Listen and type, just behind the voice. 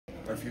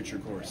our future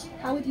course.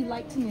 How would you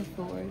like to move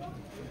forward?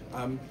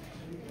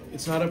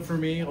 It's not up for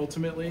me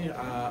ultimately.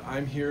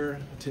 I'm here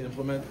to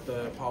implement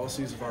the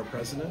policies of our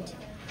president.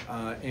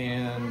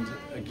 And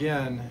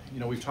again,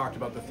 we've talked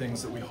about the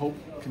things that we hope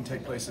can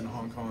take place in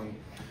Hong Kong.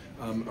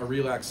 A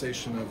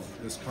relaxation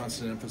of this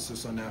constant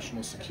emphasis on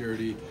national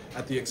security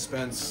at the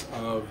expense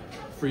of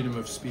freedom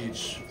of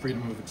speech,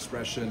 freedom of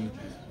expression,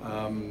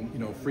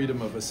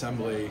 freedom of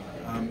assembly.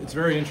 It's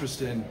very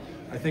interesting.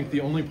 I think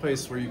the only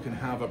place where you can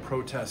have a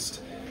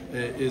protest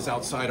is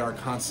outside our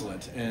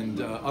consulate, and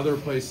other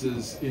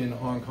places in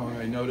Hong Kong,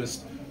 I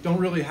noticed, don't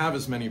really have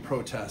as many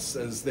protests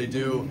as they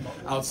do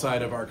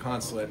outside of our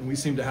consulate, and we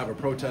seem to have a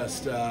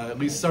protest at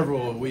least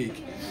several a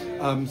week.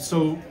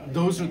 So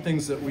those are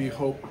things that we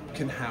hope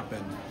can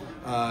happen,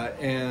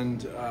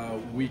 and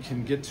we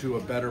can get to a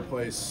better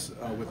place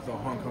with the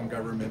Hong Kong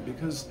government,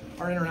 because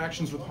our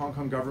interactions with the Hong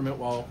Kong government,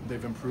 while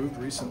they've improved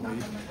recently,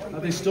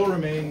 they still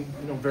remain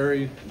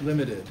very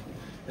limited.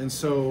 And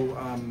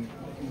so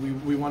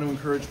we want to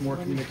encourage more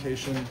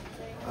communication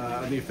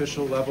at the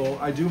official level.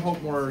 I do hope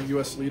more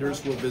U.S.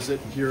 leaders will visit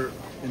here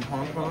in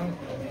Hong Kong.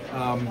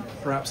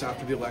 Perhaps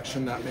after the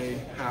election that may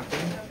happen.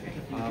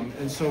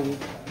 And so,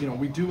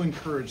 we do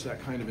encourage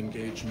that kind of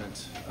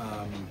engagement,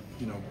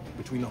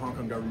 between the Hong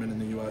Kong government and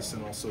the U.S.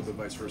 and also the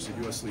vice versa,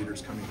 U.S.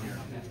 leaders coming here.